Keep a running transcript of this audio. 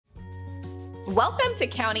Welcome to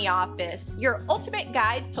County Office, your ultimate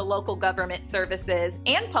guide to local government services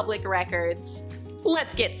and public records.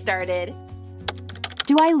 Let's get started.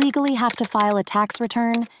 Do I legally have to file a tax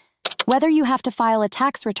return? Whether you have to file a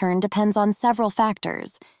tax return depends on several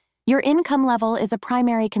factors. Your income level is a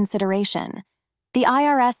primary consideration. The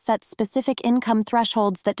IRS sets specific income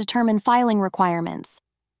thresholds that determine filing requirements.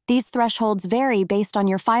 These thresholds vary based on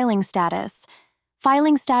your filing status.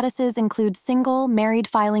 Filing statuses include single, married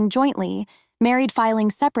filing jointly, married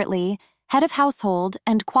filing separately, head of household,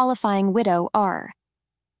 and qualifying widow/R.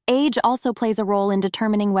 Age also plays a role in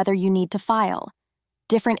determining whether you need to file.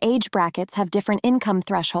 Different age brackets have different income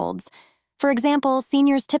thresholds. For example,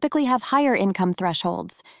 seniors typically have higher income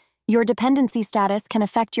thresholds. Your dependency status can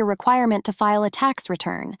affect your requirement to file a tax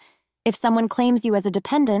return. If someone claims you as a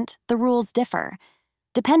dependent, the rules differ.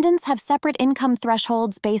 Dependents have separate income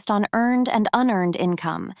thresholds based on earned and unearned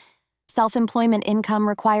income. Self-employment income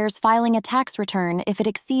requires filing a tax return if it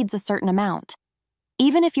exceeds a certain amount.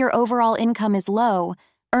 Even if your overall income is low,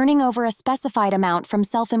 earning over a specified amount from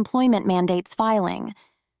self-employment mandates filing.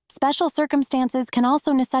 Special circumstances can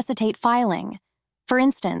also necessitate filing. For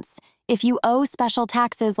instance, if you owe special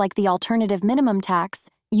taxes like the alternative minimum tax,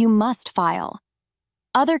 you must file.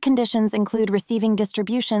 Other conditions include receiving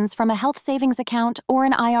distributions from a health savings account or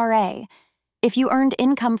an IRA. If you earned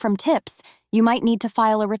income from tips, you might need to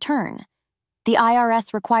file a return. The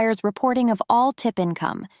IRS requires reporting of all tip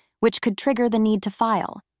income, which could trigger the need to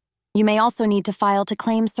file. You may also need to file to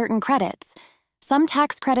claim certain credits. Some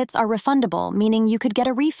tax credits are refundable, meaning you could get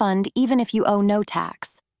a refund even if you owe no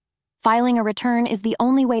tax. Filing a return is the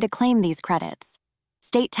only way to claim these credits.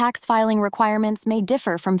 State tax filing requirements may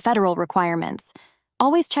differ from federal requirements.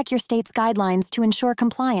 Always check your state's guidelines to ensure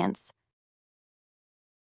compliance.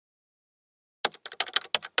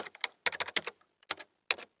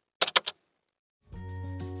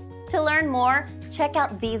 To learn more, check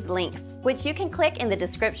out these links, which you can click in the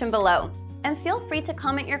description below. And feel free to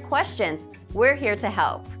comment your questions. We're here to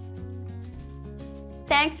help.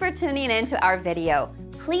 Thanks for tuning in to our video.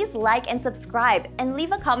 Please like and subscribe and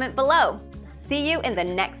leave a comment below. See you in the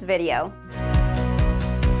next video.